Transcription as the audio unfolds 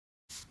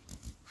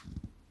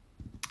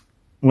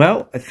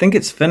Well, I think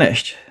it's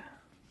finished.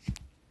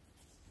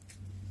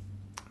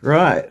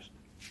 Right.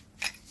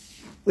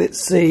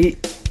 Let's see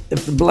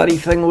if the bloody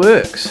thing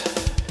works.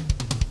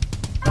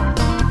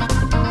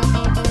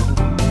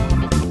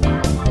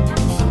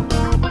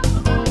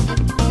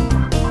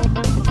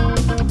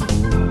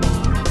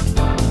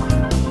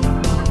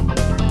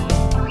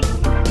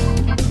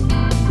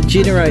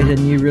 Generator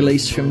new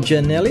release from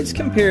Jin. Now let's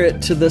compare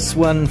it to this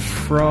one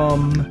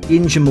from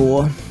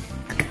enjomor,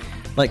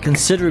 like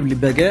considerably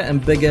bigger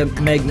and bigger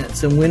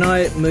magnets, and when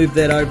I move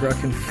that over I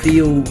can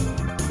feel,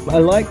 I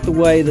like the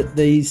way that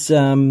these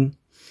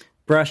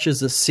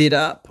brushes are set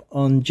up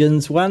on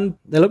Jin's one.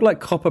 They look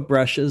like copper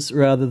brushes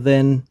rather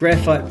than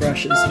graphite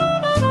brushes.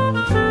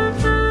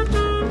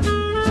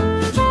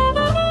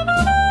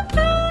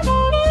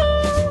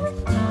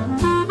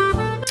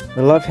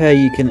 I love how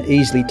you can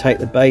easily take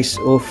the base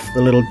off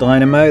the little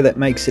dynamo. That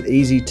makes it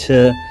easy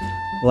to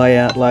lay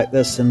out like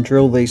this and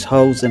drill these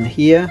holes in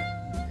here.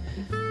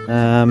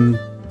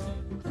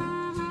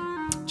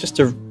 Just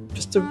a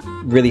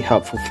really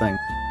helpful thing.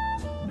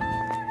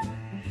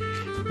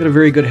 Got a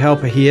very good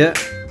helper here.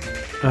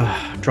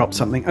 Drop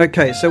something.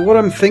 Okay, so what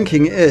I'm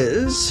thinking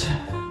is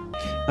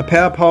a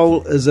power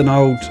pole is an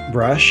old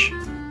brush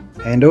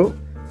handle.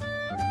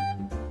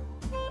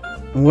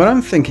 And what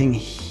I'm thinking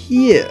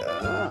here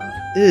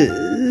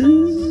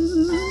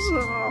is,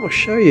 I'll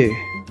show you.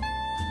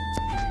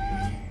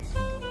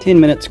 10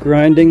 minutes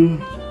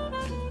grinding.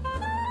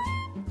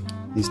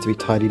 Needs to be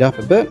tidied up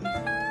a bit.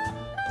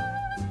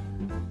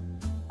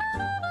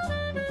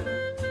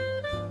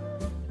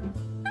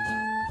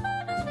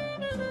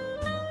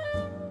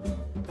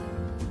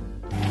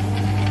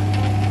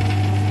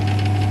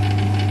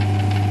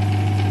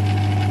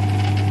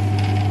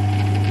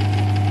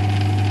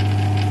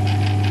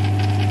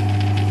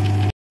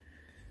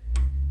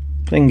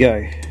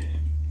 Bingo.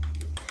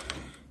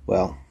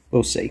 Well,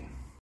 we'll see.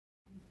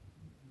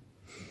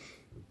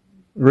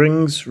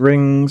 Rings,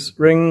 rings,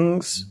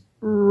 rings,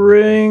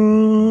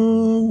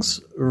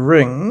 rings,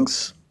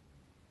 rings,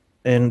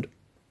 and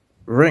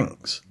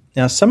rings.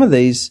 Now some of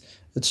these,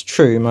 it's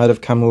true, might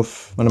have come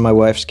off one of my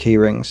wife's key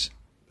rings,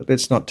 but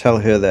let's not tell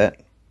her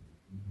that.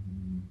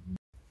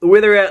 The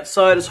weather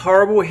outside is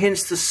horrible,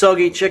 hence the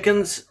soggy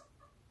chickens.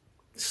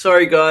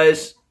 Sorry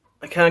guys,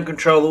 I can't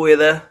control the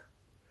weather.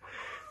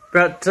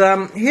 But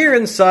here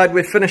inside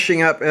we're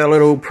finishing up our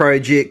little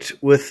project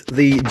with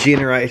the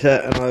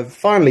generator, and I've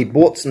finally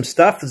bought some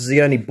stuff. This is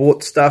the only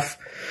bought stuff.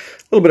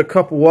 A little bit of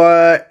copper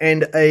wire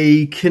and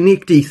a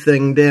connecty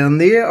thing down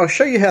there. I'll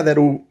show you how that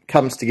all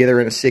comes together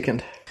in a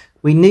second.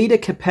 We need a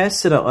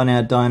capacitor on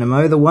our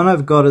dynamo. The one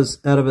I've got is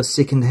out of a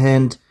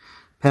second-hand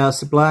power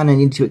supply and I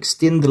need to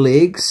extend the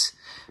legs.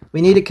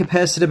 We need a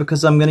capacitor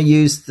because I'm going to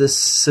use this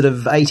sort of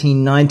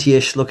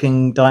 1890-ish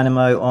looking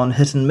dynamo on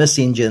hit and miss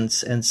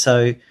engines, and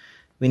so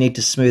we need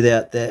to smooth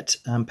out that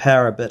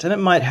power a bit, and it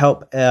might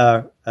help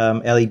our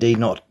LED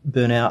not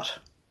burn out.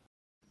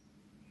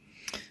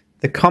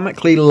 The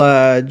comically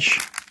large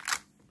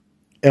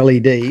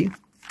LED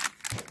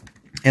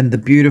and the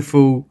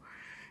beautiful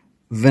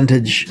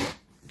vintage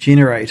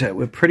generator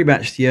were pretty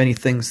much the only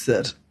things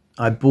that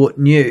I bought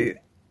new.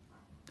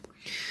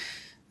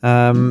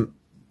 All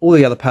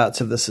the other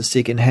parts of this are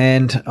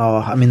second-hand. Oh,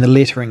 I mean, the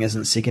lettering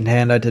isn't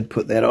second-hand. I did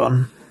put that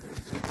on.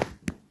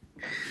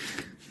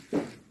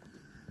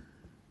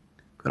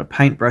 Got a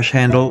paintbrush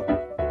handle.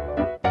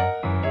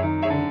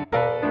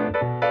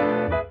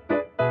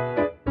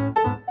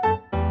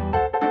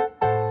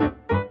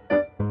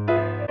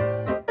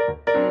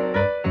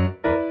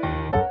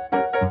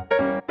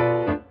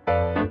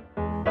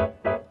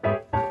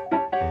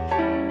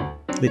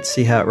 Let's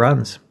see how it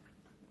runs.